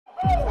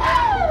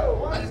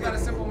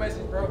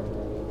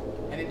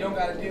don't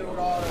got to deal with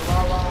all the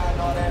rah-rah and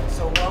all that.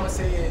 So what I'm going to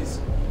say is,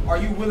 are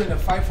you willing to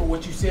fight for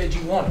what you said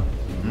you wanted?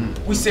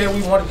 We said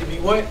we wanted to be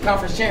what?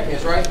 Conference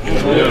champions, right?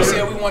 We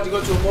said we wanted to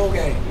go to a bowl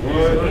game.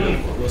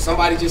 Well,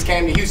 somebody just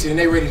came to Houston and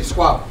they ready to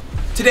squabble.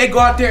 Today, go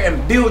out there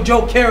and build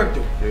your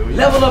character.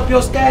 Level up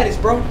your status,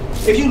 bro.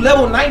 If you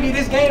level 90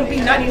 this game, be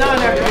 99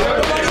 after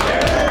this.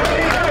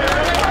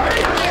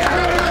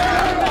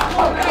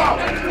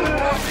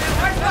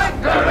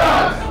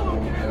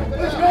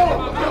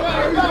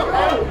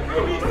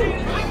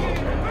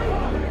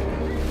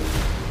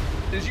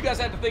 You guys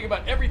have to think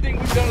about everything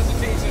we've done as a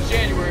team since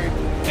January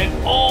and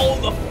all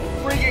the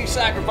freaking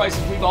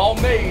sacrifices we've all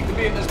made to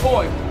be at this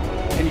point.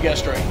 And you got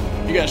to strain.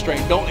 You got to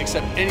strain. Don't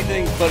accept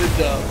anything but a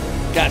dub.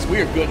 Guys,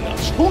 we are good enough.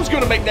 Who's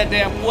going to make that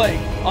damn play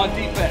on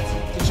defense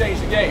to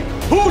change the game?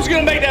 Who's going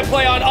to make that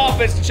play on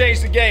offense to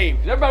change the game?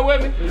 Is everybody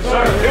with me? Yes,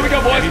 sir. Here we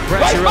go, boys. Heavy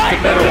pressure up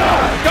the middle.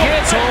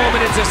 Gets home,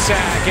 and it's a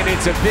sack, and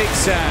it's a big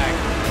sack.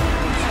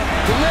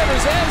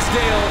 Delivers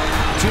Esdale.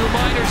 Two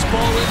minors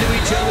fall into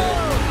each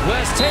other.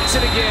 West takes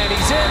it again.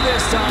 He's in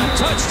this time.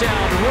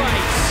 Touchdown,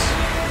 Rice.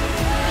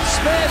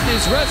 Smith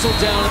is wrestled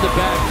down in the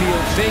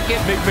backfield. Fake it.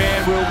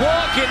 McMahon will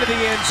walk into the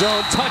end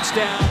zone.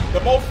 Touchdown.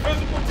 The most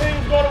physical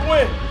team's going to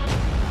win.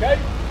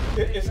 Okay?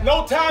 It's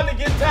no time to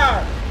get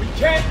tired. We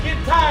can't get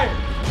tired.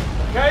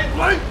 Okay?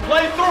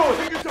 Play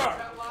through it.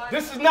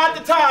 This is not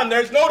the time.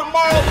 There's no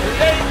tomorrow.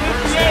 Today is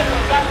the end.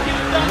 We've got to get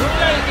it done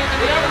today.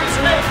 Whatever it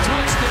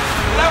takes.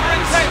 Whatever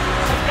it takes.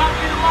 It's got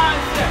to be the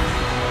mindset.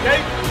 Okay?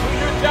 Do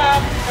your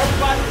job.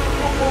 Everybody in the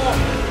football.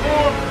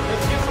 Form.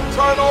 Let's get some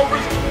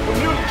turnovers.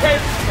 Communicate.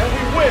 And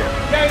we win.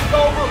 Game's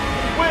over.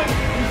 We win.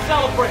 We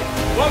celebrate.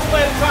 One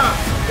play at a time.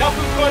 That's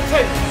what it's going to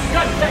take. You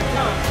got to take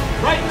time.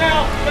 Right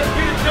now, let's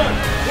get it done.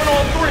 Win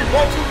on three. 1,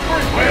 2, 3.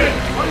 Win.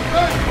 Win.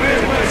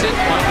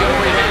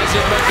 Montgomery has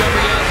it.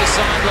 Montgomery has the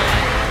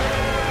sideline.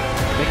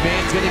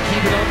 McMahon's going to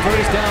keep it on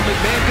first down.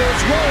 McMahon goes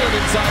rolling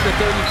inside the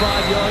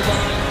 35-yard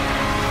line.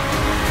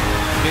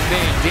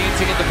 McMahon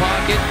dancing in the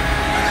pocket.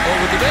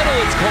 Over the middle,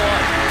 it's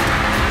caught.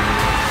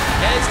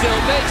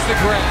 Esdale makes the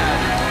grab.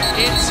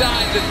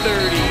 Inside the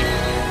 30.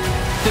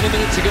 10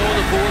 minutes to go in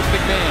the fourth.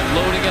 McMahon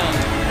loading up.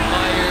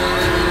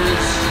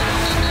 Myers.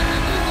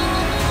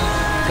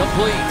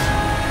 Complete.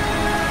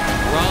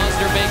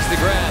 Rosner makes the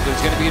grab.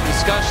 There's going to be a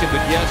discussion,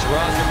 but yes,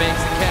 Rosner makes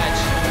the catch.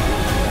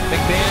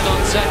 McMahon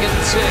on 2nd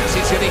and 6.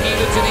 He's going to heave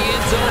it to the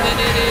end zone, and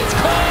it is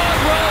caught.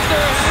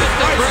 Rosner has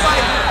the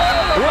grab.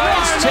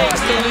 Rice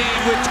takes the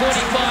lead with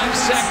 25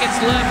 seconds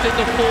left in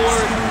the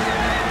fourth.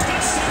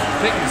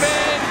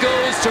 McMahon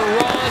goes to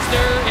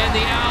Rosner, and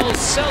the Owls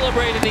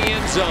celebrate in the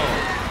end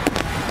zone.